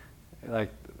like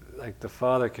the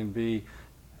father can be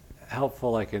helpful,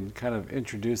 like in kind of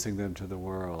introducing them to the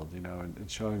world, and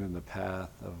showing them the path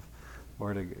of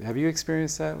where to. Have you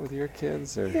experienced that with your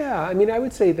kids? Or? Yeah, I mean, I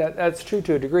would say that that's true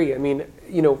to a degree. I mean,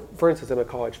 for instance, I'm a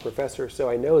college professor, so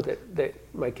I know that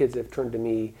my kids have turned to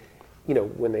me,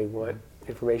 when they want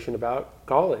information about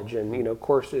college and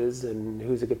courses and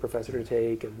who's a good professor to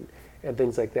take and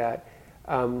things like that.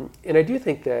 And I do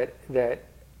think that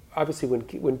obviously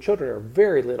when children are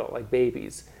very little, like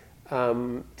babies.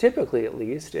 Typically, at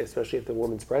least, especially if the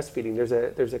woman's breastfeeding,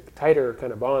 there's a tighter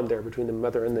kind of bond there between the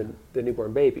mother and the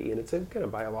newborn baby, and it's a kind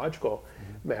of biological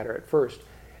matter at first.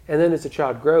 And then as the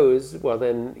child grows, well,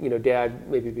 then dad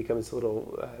maybe becomes a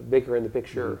little bigger in the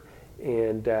picture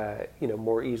and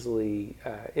more easily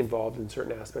involved in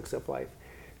certain aspects of life.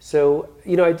 So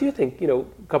I do think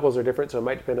couples are different, so it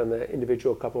might depend on the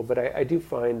individual couple, but I do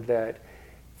find that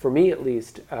for me at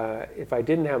least, if I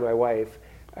didn't have my wife,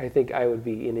 I think I would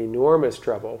be in enormous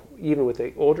trouble, even with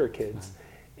the older kids.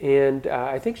 And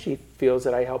I think she feels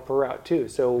that I help her out too.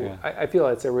 So I feel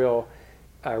it's a real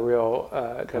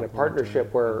kind of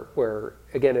partnership where,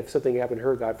 again, if something happened to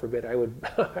her, God forbid, it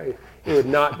would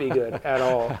not be good at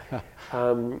all.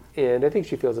 And I think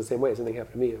she feels the same way. If something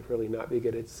happened to me, it would really not be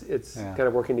good. It's kind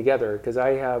of working together, because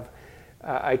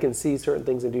I can see certain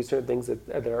things and do certain things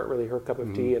that aren't really her cup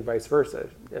of tea, and vice versa.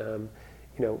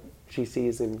 She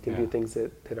sees and can do things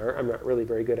that I'm not really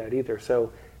very good at either.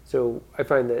 So I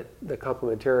find that the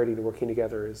complementarity to working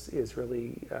together is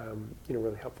really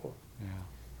really helpful.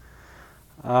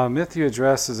 Yeah. Myth you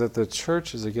address is that the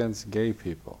church is against gay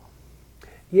people.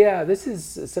 Yeah, this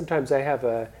is sometimes I have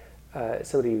a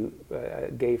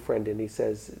gay friend, and he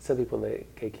says some people in the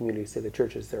gay community say the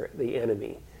church is the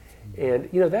enemy, and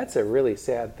that's a really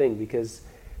sad thing, because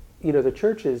the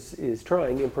church is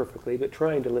trying, imperfectly, but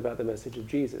trying to live out the message of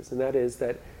Jesus, and that is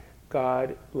that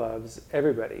God loves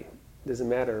everybody. It doesn't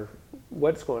matter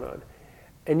what's going on.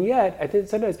 And yet, I think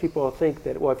sometimes people think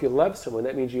that, well, if you love someone,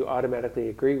 that means you automatically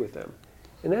agree with them.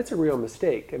 And that's a real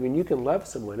mistake. I mean, you can love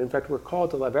someone. In fact, we're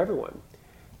called to love everyone.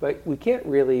 But we can't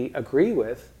really agree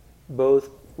with both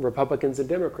Republicans and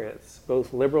Democrats,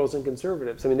 both liberals and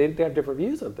conservatives. I mean, they have different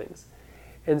views on things.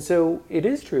 And so it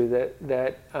is true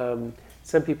that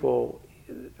some people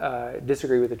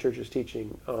disagree with the church's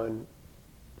teaching on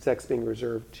sex being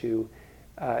reserved to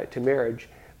marriage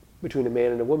between a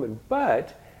man and a woman.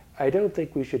 But I don't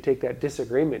think we should take that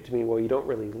disagreement to mean, well, you don't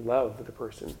really love the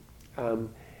person.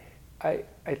 I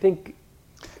think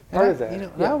part of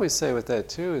that. I always say with that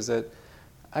too is that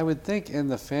I would think in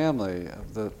the family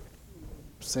of the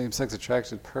same-sex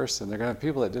attracted person, they're going to have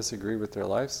people that disagree with their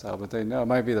lifestyle, but they know it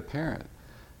might be the parent,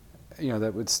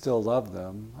 that would still love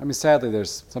them. I mean, sadly,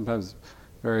 there's sometimes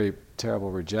very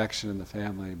terrible rejection in the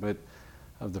family, but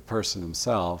of the person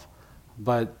himself.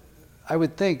 But I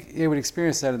would think they would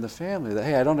experience that in the family, that,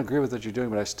 hey, I don't agree with what you're doing,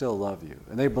 but I still love you.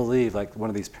 And they believe, like one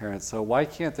of these parents, so why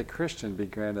can't the Christian be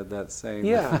granted that same?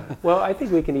 Yeah, well, I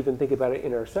think we can even think about it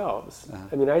in ourselves.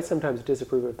 I mean, I sometimes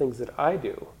disapprove of things that I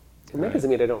do. And that doesn't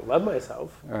mean I don't love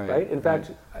myself, right? In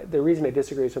fact, the reason I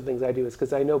disagree with some things I do is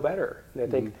because I know better. And I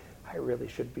think I really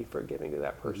should be forgiving to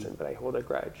that person, but I hold a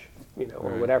grudge,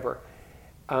 or whatever.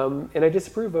 And I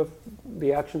disapprove of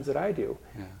the actions that I do.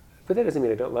 Yeah. But that doesn't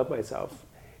mean I don't love myself.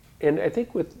 And I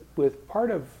think with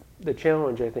part of the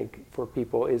challenge, I think, for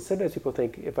people is sometimes people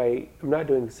think if I'm not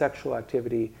doing sexual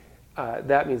activity,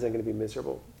 that means I'm going to be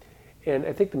miserable. And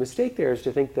I think the mistake there is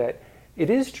to think that it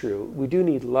is true, we do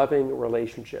need loving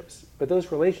relationships, but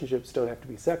those relationships don't have to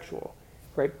be sexual,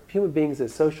 right? Human beings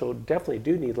as social definitely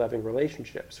do need loving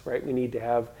relationships, right? We need to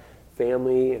have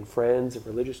family and friends and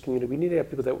religious community. We need to have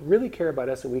people that really care about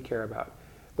us and we care about.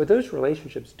 But those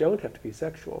relationships don't have to be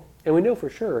sexual. And we know for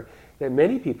sure that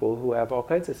many people who have all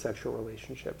kinds of sexual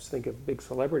relationships, think of big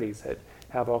celebrities that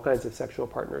have all kinds of sexual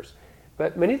partners,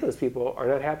 but many of those people are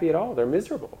not happy at all. They're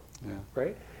miserable,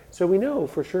 right? So we know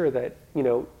for sure that,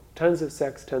 tons of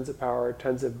sex, tons of power,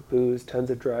 tons of booze, tons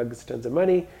of drugs, tons of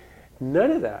money, none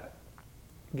of that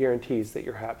guarantees that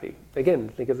you're happy. Again,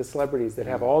 think of the celebrities that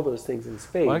have all those things in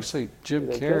spades. Well, actually, Jim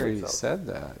Carrey said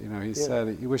that. He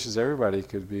said he wishes everybody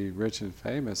could be rich and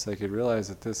famous. They could realize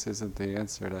that this isn't the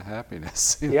answer to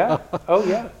happiness. Yeah. Oh,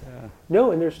 yeah.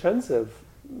 No, and there's tons of,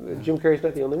 Jim Carrey's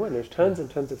not the only one. There's tons and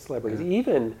tons of celebrities.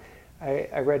 Even,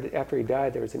 I read after he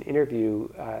died, there was an interview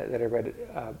that I read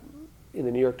in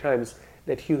the New York Times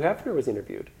that Hugh Hefner was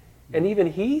interviewed. And even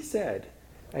he said,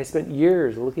 I spent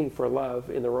years looking for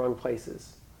love in the wrong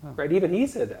places. Right? Even he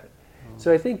said that.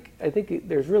 So I think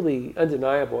there's really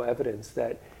undeniable evidence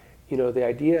that, the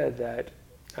idea that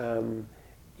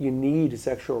you need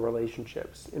sexual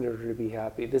relationships in order to be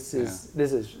happy. This is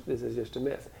just a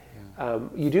myth.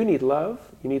 You do need love.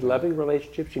 You need loving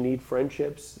relationships. You need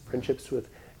friendships with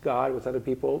God, with other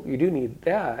people. You do need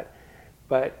that,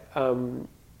 but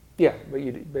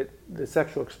but the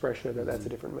sexual expression of that's a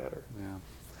different matter. Yeah.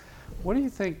 What do you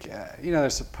think,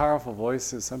 there's some powerful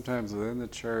voices sometimes within the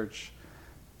church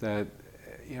that,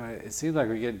 it seems like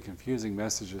we're getting confusing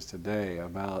messages today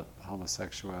about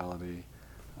homosexuality.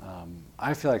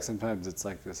 I feel like sometimes it's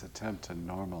like this attempt to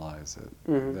normalize it,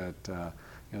 that,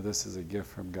 this is a gift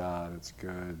from God, it's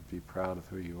good, be proud of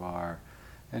who you are.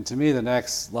 And to me, the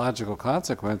next logical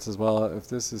consequence is, well, if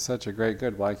this is such a great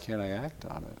good, why can't I act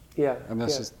on it? Yeah. And that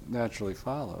just naturally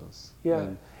follows. Yeah.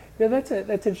 And, no, that's an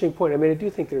interesting point. I mean, I do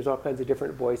think there's all kinds of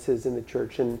different voices in the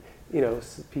church, and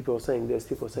people saying this,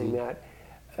 people saying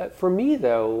that. For me,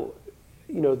 though,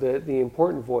 the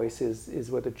important voice is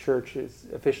what the church is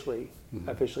officially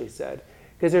said,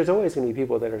 because there's always going to be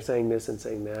people that are saying this and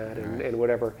saying that and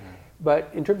whatever.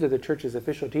 But in terms of the church's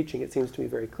official teaching, it seems to me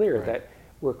very clear that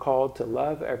we're called to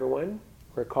love everyone.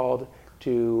 We're called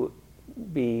to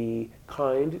be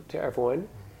kind to everyone.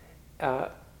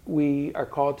 We are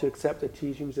called to accept the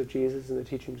teachings of Jesus and the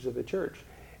teachings of the church.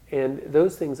 And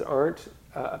those things aren't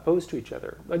opposed to each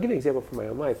other. I'll give you an example from my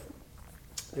own life.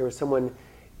 There was someone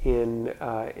in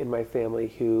my family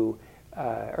who,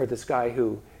 or this guy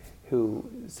who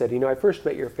said, I first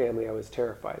met your family, I was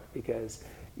terrified because,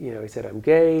 he said, I'm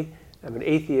gay, I'm an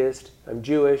atheist, I'm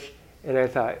Jewish, and I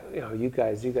thought, you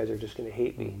guys are just going to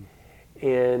hate me.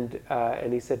 And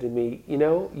he said to me,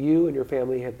 you and your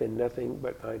family have been nothing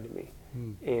but kind to me.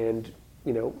 And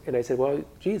and I said, well,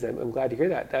 geez, I'm glad to hear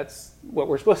that. That's what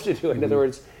we're supposed to do. In other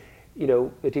words,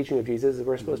 the teaching of Jesus is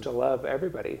we're supposed to love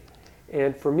everybody.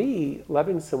 And for me,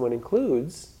 loving someone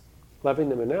includes loving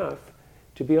them enough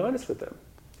to be honest with them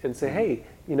and say, hey,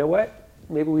 you know what?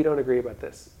 Maybe we don't agree about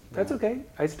this. That's okay.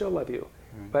 I still love you.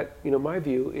 But my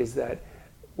view is that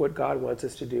what God wants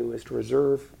us to do is to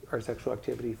reserve our sexual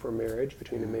activity for marriage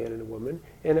between a man and a woman.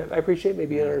 And I appreciate,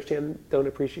 maybe you understand, don't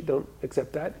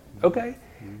accept that. Okay.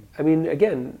 I mean,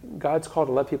 again, God's call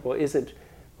to love people isn't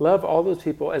love all those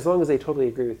people as long as they totally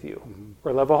agree with you,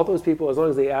 or love all those people as long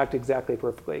as they act exactly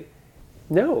perfectly.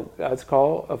 No, God's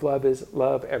call of love is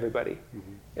love everybody.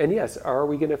 And yes, are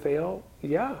we going to fail?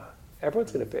 Yeah,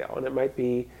 everyone's going to fail. And it might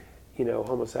be,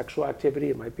 homosexual activity,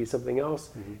 it might be something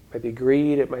else, it might be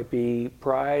greed, it might be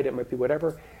pride, it might be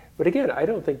whatever. But again, I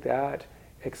don't think that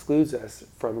excludes us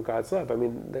from God's love. I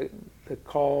mean, the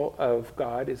call of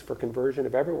God is for conversion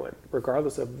of everyone,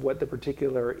 regardless of what the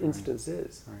particular instance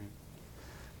is. Right.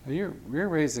 Now you're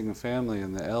raising a family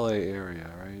in the LA area,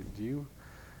 right?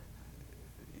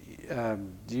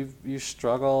 Do you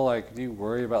struggle? Like, do you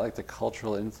worry about like the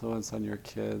cultural influence on your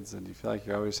kids, and do you feel like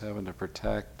you're always having to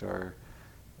protect, or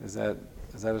is that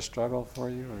a struggle for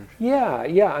you? Or?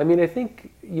 Yeah. I mean, I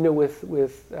think with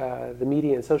the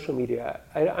media and social media,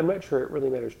 I'm not sure it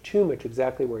really matters too much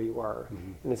exactly where you are,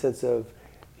 in the sense of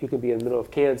you can be in the middle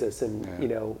of Kansas and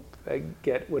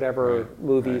get whatever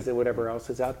movies and whatever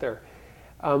else is out there.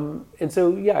 And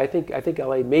so I think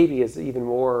LA maybe is even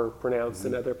more pronounced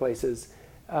than other places.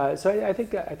 So I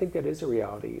think that is a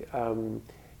reality.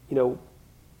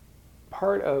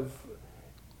 Part of,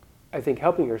 I think,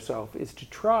 helping yourself is to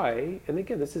try, and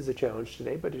again, this is a challenge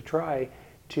today, but to try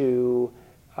to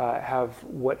have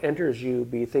what enters you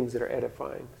be things that are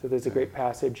edifying. So there's a great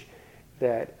passage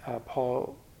that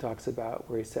Paul talks about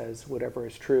where he says, whatever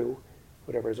is true,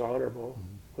 whatever is honorable,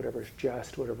 whatever is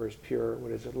just, whatever is pure,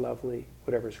 whatever is lovely,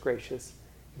 whatever is gracious.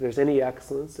 If there's any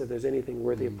excellence, if there's anything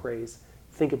worthy of praise,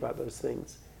 think about those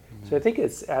things. So I think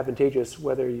it's advantageous,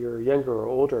 whether you're younger or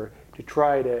older, to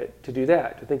try to do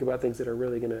that, to think about things that are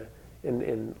really going to,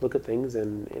 and look at things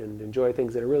and enjoy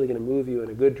things that are really going to move you in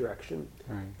a good direction.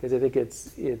 Because I think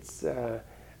it's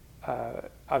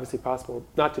obviously possible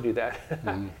not to do that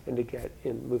and to get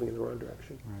moving in the wrong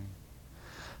direction.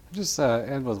 I'll just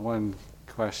end with one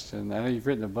question. I know you've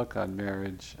written a book on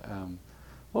marriage.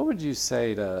 What would you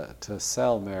say to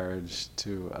sell marriage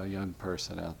to a young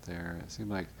person out there? It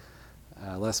seems like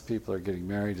less people are getting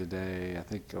married today. I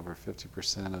think over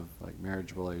 50% of like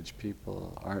marriageable age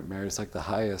people aren't married. It's like the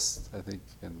highest, I think,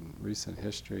 in recent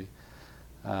history.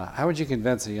 How would you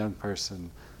convince a young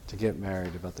person to get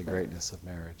married about the greatness of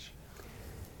marriage?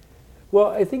 Well,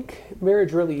 I think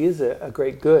marriage really is a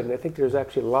great good, and I think there's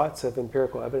actually lots of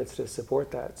empirical evidence to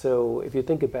support that. So if you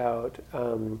think about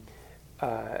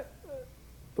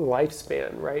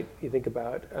lifespan, right? You think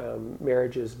about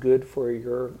marriage is good for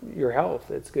your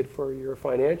health. It's good for your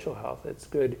financial health. It's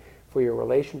good for your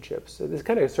relationships. So this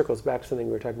kind of circles back to something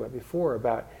we were talking about before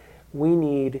about we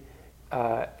need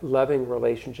loving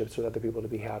relationships with other people to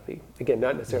be happy. Again,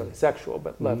 not necessarily sexual,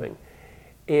 but loving.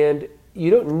 And you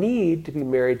don't need to be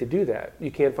married to do that.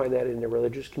 You can find that in a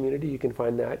religious community. You can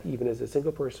find that even as a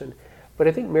single person. But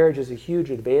I think marriage is a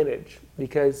huge advantage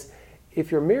because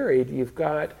if you're married, you've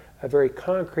got a very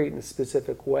concrete and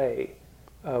specific way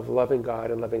of loving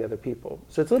God and loving other people.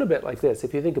 So it's a little bit like this.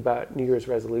 If you think about New Year's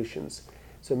resolutions,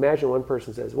 so imagine one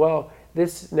person says, well,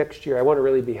 this next year I want to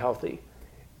really be healthy,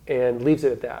 and leaves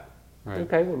it at that. Right.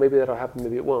 Okay, well maybe that'll happen,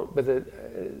 maybe it won't. But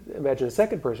imagine a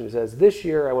second person who says, this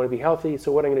year I want to be healthy,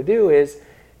 so what I'm going to do is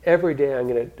every day I'm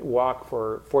going to walk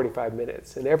for 45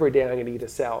 minutes, and every day I'm going to eat a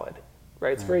salad.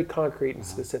 Right? It's very concrete and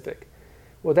specific.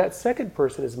 Well, that second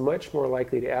person is much more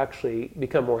likely to actually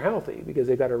become more healthy because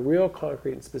they've got a real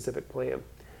concrete and specific plan.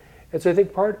 And so I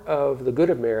think part of the good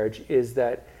of marriage is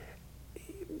that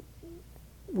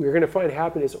we're going to find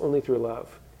happiness only through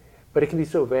love. But it can be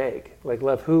so vague, like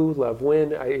love who, love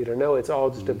when, I don't know. It's all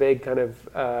just a vague kind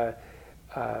of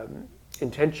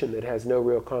intention that has no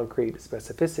real concrete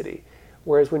specificity.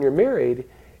 Whereas when you're married,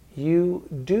 you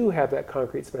do have that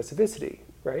concrete specificity,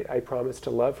 right? I promise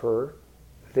to love her,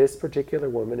 this particular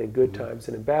woman, in good times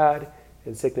and in bad,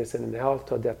 in sickness and in health,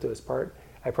 till death do us part.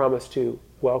 I promise to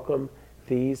welcome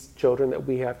these children that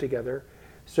we have together.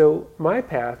 So my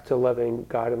path to loving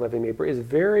God and loving neighbor is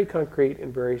very concrete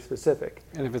and very specific.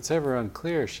 And if it's ever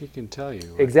unclear, she can tell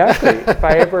you. Right? Exactly. If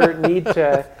I ever need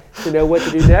to know what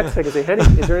to do next, I can say, honey,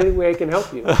 is there any way I can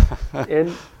help you?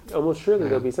 And almost surely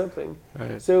there'll be something.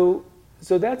 Right. So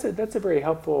that's a very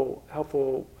helpful.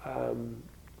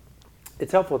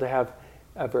 It's helpful to have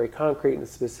a very concrete and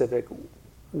specific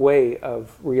way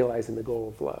of realizing the goal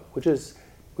of love, which is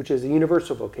a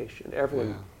universal vocation.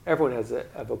 Everyone has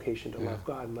a vocation to love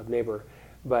God and love neighbor,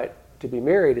 but to be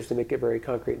married is to make it very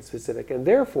concrete and specific, and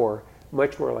therefore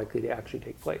much more likely to actually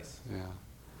take place. Yeah,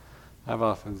 I've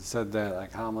often said that,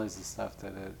 like homilies and stuff,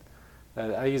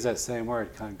 that I use that same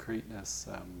word, concreteness,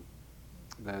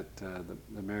 that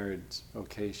the marriage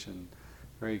vocation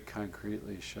very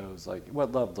concretely shows like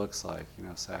what love looks like,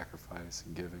 sacrifice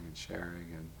and giving and sharing.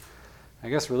 And I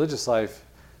guess religious life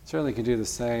certainly can do the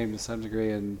same to some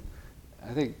degree, and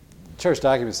I think church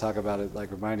documents talk about it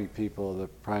like reminding people of the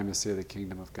primacy of the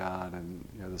kingdom of God and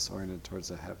this oriented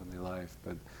towards a heavenly life.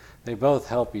 But they both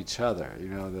help each other.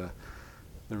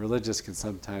 The religious can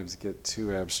sometimes get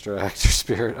too abstract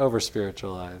or over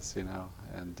spiritualized.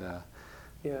 And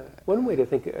yeah. One way to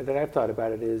think that I've thought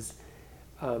about it is,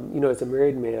 as a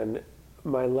married man,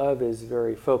 my love is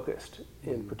very focused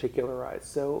and particularized.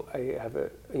 So I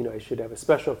should have a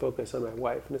special focus on my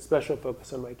wife and a special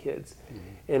focus on my kids.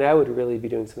 And I would really be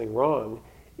doing something wrong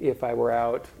if I were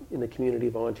out in the community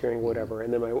volunteering or whatever,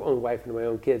 and then my own wife and my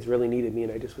own kids really needed me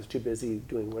and I just was too busy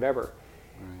doing whatever.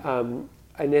 Right.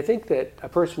 And I think that a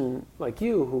person like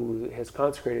you who has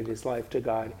consecrated his life to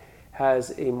God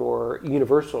has a more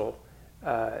universal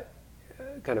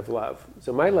kind of love.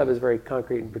 So my love is very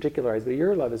concrete and particularized, but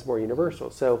your love is more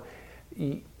universal. So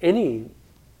any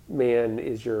man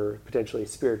is your potentially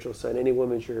spiritual son, any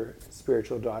woman is your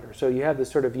spiritual daughter. So you have this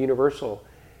sort of universal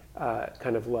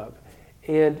kind of love.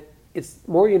 And it's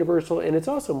more universal and it's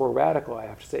also more radical, I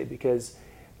have to say, because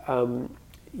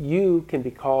you can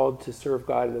be called to serve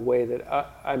God in a way that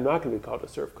I'm not going to be called to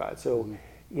serve God. So,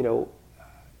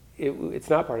 it's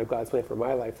not part of God's plan for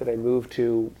my life that I move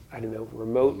to,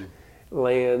 remote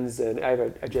lands. And I have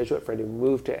a Jesuit friend who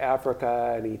moved to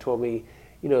Africa, and he told me,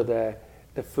 the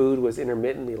food was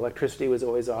intermittent, the electricity was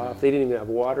always off, they didn't even have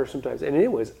water sometimes, and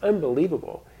it was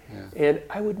unbelievable. Yeah. And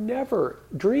I would never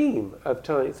dream of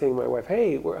saying to my wife,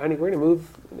 hey, honey, we're going to move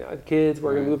kids,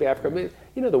 we're going to move to Africa. Right.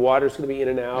 The water's going to be in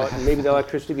and out, and maybe the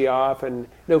electricity be off, and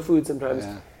no food sometimes.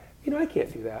 Yeah. I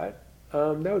can't do that.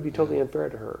 That would be totally unfair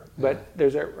to her. Yeah. But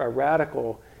there's a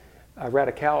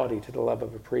radicality to the love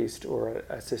of a priest or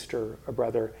a sister, a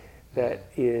brother, that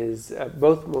is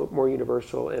both more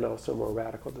universal and also more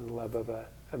radical than the love of a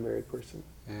married person.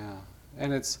 Yeah.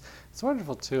 And it's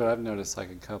wonderful too, I've noticed like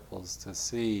in couples, to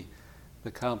see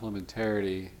the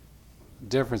complementarity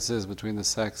differences between the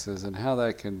sexes and how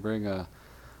that can bring a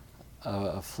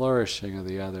flourishing of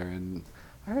the other. And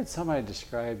I heard somebody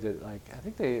described it like, I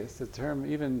think it's the term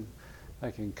even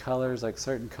like in colors, like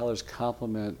certain colors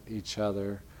complement each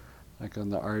other, like on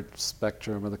the art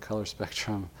spectrum or the color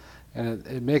spectrum. And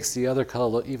it makes the other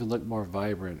color even look more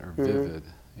vibrant or vivid,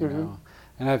 you know.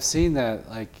 And I've seen that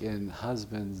like in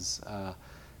husbands,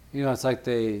 it's like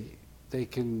they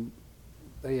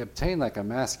obtain like a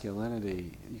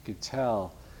masculinity. You could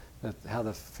tell that how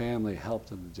the family helped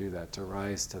them to do that, to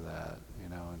rise to that,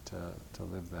 and to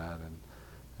live that, and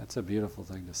that's a beautiful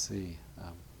thing to see.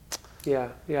 Yeah,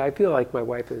 I feel like my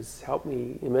wife has helped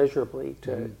me immeasurably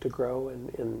to grow,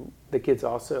 and the kids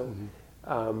also.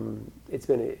 It's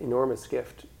been an enormous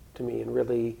gift to me, and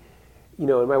really,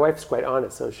 and my wife's quite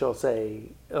honest, so she'll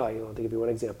say, to give you one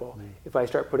example, if I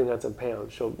start putting on some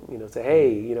pounds, she'll, say,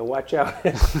 hey, watch out.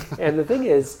 And the thing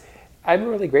is, I'm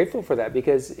really grateful for that,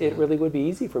 because it really would be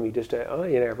easy for me just to,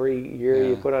 every year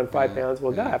you put on 5 pounds.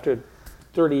 Well, God, after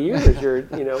 30 years, you're,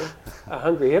 a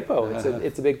hungry hippo.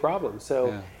 It's a big problem.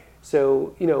 So,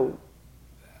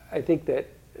 I think that,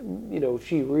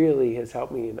 she really has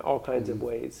helped me in all kinds of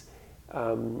ways.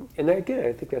 And again,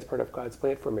 I think that's part of God's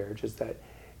plan for marriage, is that,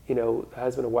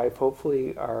 husband and wife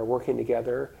hopefully are working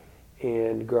together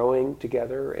and growing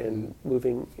together and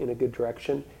moving in a good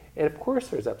direction. And of course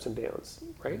there's ups and downs,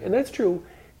 right? And that's true.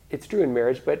 It's true in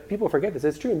marriage, but people forget this.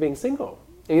 It's true in being single.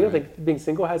 And you don't think being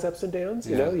single has ups and downs?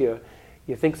 You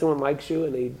think someone likes you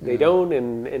and they don't,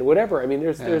 and whatever. I mean,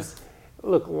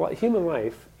 look, human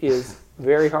life is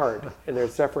very hard, and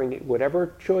there's suffering.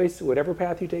 Whatever choice, whatever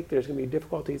path you take, there's going to be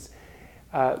difficulties.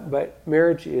 But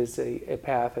marriage is a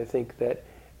path, I think, that,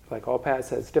 like all paths,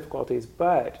 has difficulties,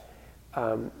 but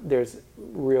there's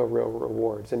real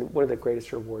rewards. And one of the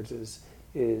greatest rewards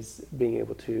is being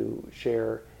able to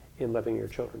share in loving your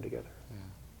children together. Yeah.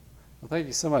 Well, thank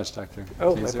you so much, Dr.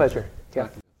 Oh, my pleasure. Yeah.